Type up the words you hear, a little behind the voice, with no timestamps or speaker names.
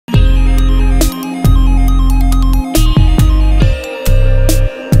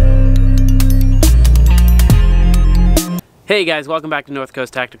Hey guys, welcome back to North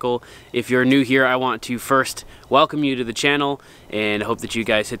Coast Tactical. If you're new here, I want to first welcome you to the channel and hope that you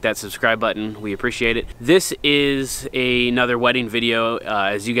guys hit that subscribe button. We appreciate it. This is another wedding video.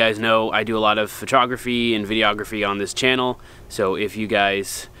 As you guys know, I do a lot of photography and videography on this channel. So if you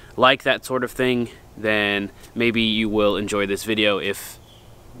guys like that sort of thing, then maybe you will enjoy this video. If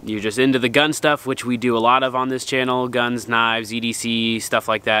you're just into the gun stuff, which we do a lot of on this channel, guns, knives, EDC, stuff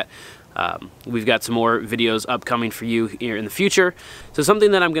like that, we've got some more videos upcoming for you here in the future. So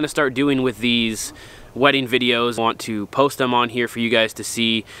something that I'm going to start doing with these wedding videos, I want to post them on here for you guys to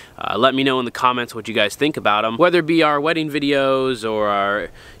see. Let me know in the comments what you guys think about them, whether it be our wedding videos or our,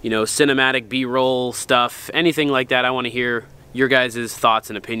 cinematic B-roll stuff, anything like that. I want to hear your guys'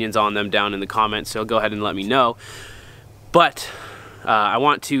 thoughts and opinions on them down in the comments, so go ahead and let me know. But I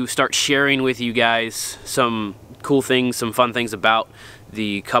want to start sharing with you guys some cool things, some fun things about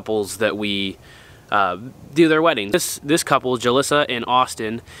the couples that we do their weddings. This couple, JALISSA and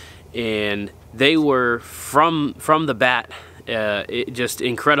Austin, and they were from the bat just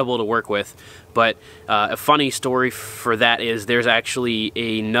incredible to work with. But a funny story for that is there's actually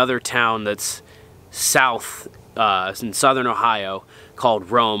another town that's south in southern Ohio called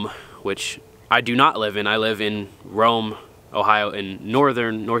Rome, which I do not live in. I live in Rome, Ohio, in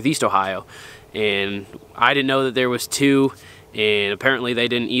northeast Ohio, and I didn't know that there was two, and apparently they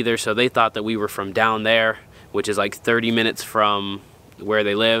didn't either, so they thought that we were from down there, which is like 30 minutes from where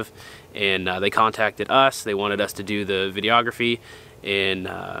they live. And they contacted us. They wanted us to do the videography,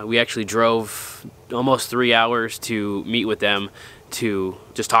 and we actually drove almost 3 hours to meet with them to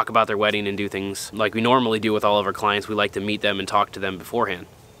just talk about their wedding and do things like we normally do with all of our clients. We like to meet them and talk to them beforehand.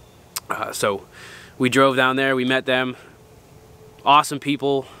 So we drove down there, we met them. Awesome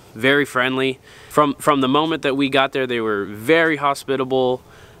people, very friendly. From the moment that we got there, they were very hospitable.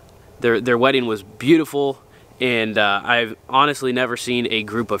 Their wedding was beautiful, and I've honestly never seen a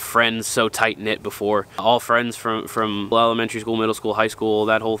group of friends so tight-knit before. All friends from elementary school, middle school, high school,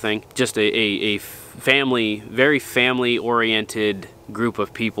 that whole thing. Just a family, very family-oriented group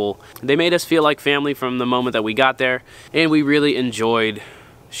of people. They made us feel like family from the moment that we got there, and we really enjoyed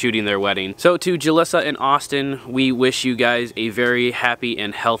shooting their wedding. So to JALISSA and Austin, we wish you guys a very happy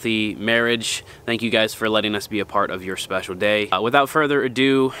and healthy marriage. Thank you guys for letting us be a part of your special day. Without further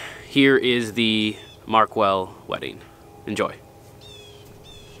ado, here is the Markwell wedding. Enjoy.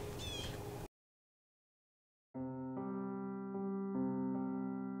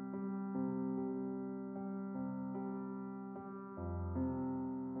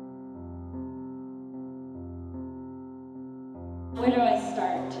 Where do I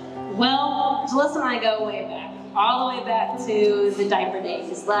start? Well, JALISSA and I go way back. All the way back to the diaper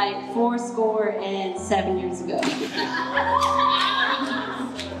days, like 7 years ago.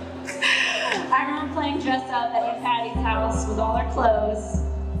 I remember playing dress up at Aunt Patty's house with all our clothes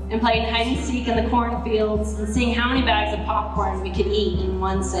and playing hide and seek in the cornfields and seeing how many bags of popcorn we could eat in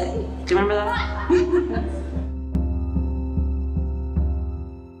one sitting. Do you remember that?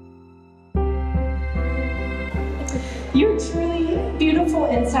 You're truly beautiful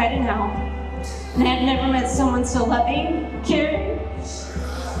inside and out, and I have never met someone so loving, caring,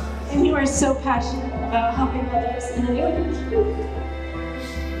 and you are so passionate about helping others in any way you can.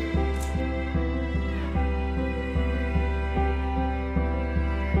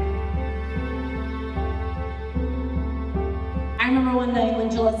 I remember one night when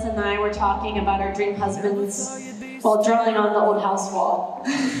JALISSA and I were talking about our dream husbands while drawing on the old house wall.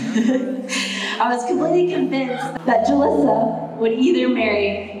 I was completely convinced that JALISSA would either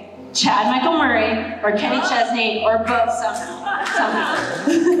marry Chad Michael Murray or Kenny Chesney or both somehow.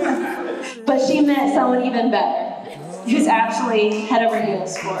 But she met someone even better, who's actually head over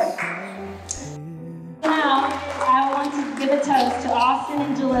heels for it. Now, I want to give a toast to Austin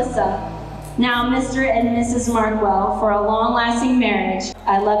and JALISSA, now Mr. and Mrs. Markwell, for a long-lasting marriage.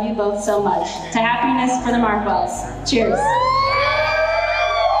 I love you both so much. To happiness for the Markwells. Cheers.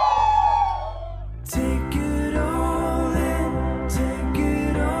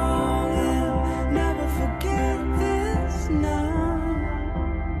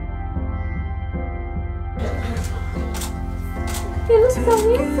 It looks so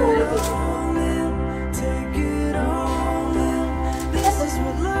weird. This is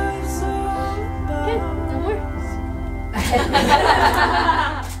what life's all about. Okay, that works.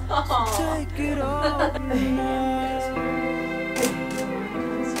 Take it all now.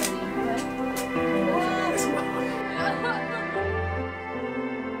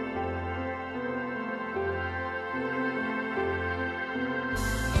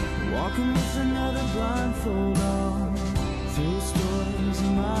 Walking with another blindfold on. Through stories I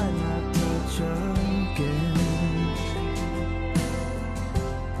might not touch again.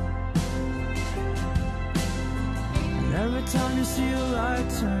 every time you see a light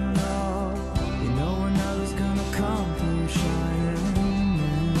turn off, you know another's gonna come through shining.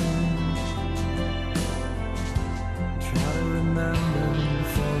 Try to remember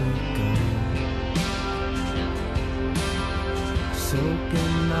before we go. Soak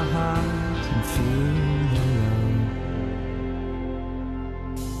in the highs and feel the low.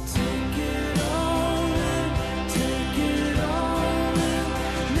 Take it all in, take it all in.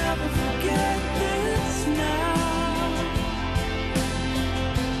 Never forget this now.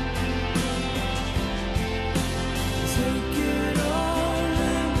 Take it all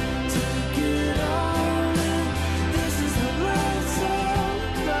in, take it all in. This is what life's all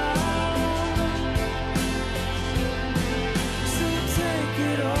about. So take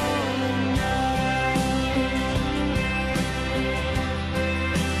it all in now.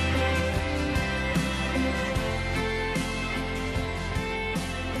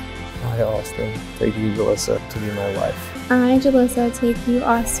 I, Austin, take you, Jalissa, to be my wife. I, Jalissa, take you,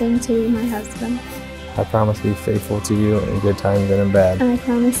 Austin, to be my husband. I promise to be faithful to you in good times and in bad, I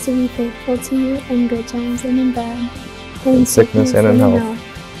promise to be faithful to you in good times and in bad, in sickness and in health,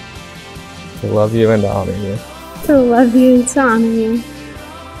 to love you and to honor you. to love you, to honor you,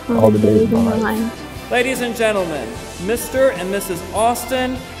 All the days of of my my life. life. Ladies and gentlemen, Mr. and Mrs.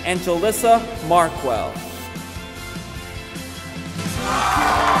 Austin and Jalissa Markwell.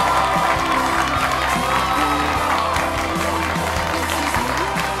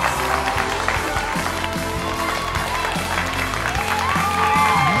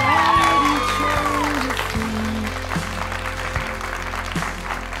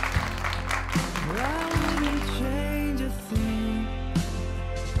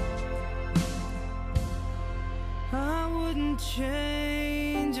 I wouldn't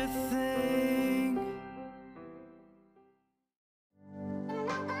change a thing.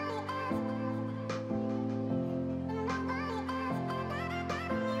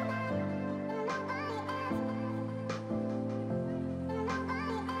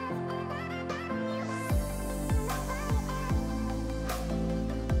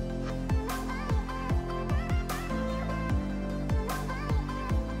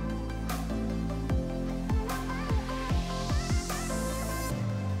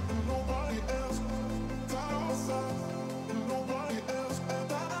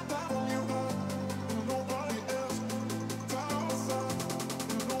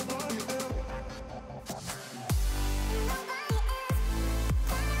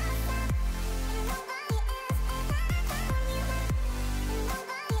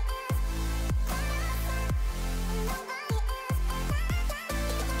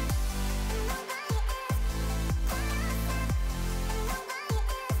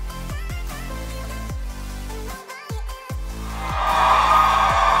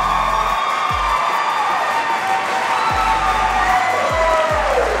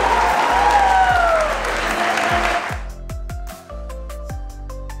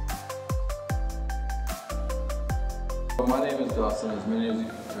 My name is Dustin.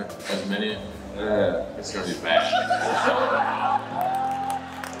 It's gonna be bad.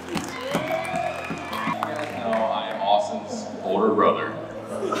 You guys know I am Austin's older brother.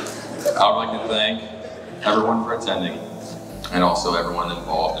 I would like to thank everyone for attending and also everyone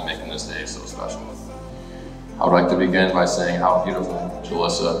involved in making this day so special. I would like to begin by saying how beautiful,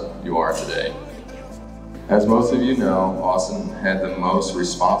 Jalissa, you are today. As most of you know, Austin had the most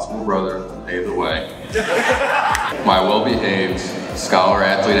responsible brother to pave the way. My well-behaved,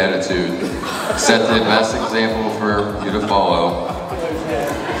 scholar-athlete attitude set the best example for you to follow.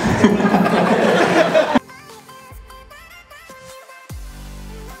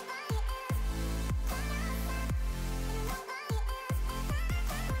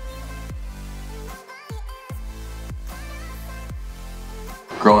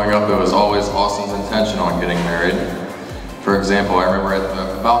 Growing up, it was always Austin's intention on getting married. For example, I remember at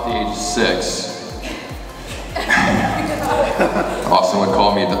about the age of 6, Austin would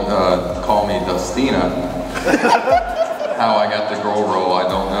call me Dustina. How I got the girl role, I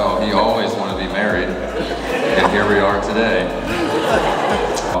don't know. He always wanted to be married, and here we are today.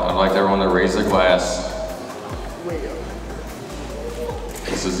 I'd like everyone to raise their glass.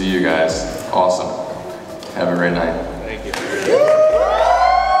 This is to you guys. Awesome. Have a great night.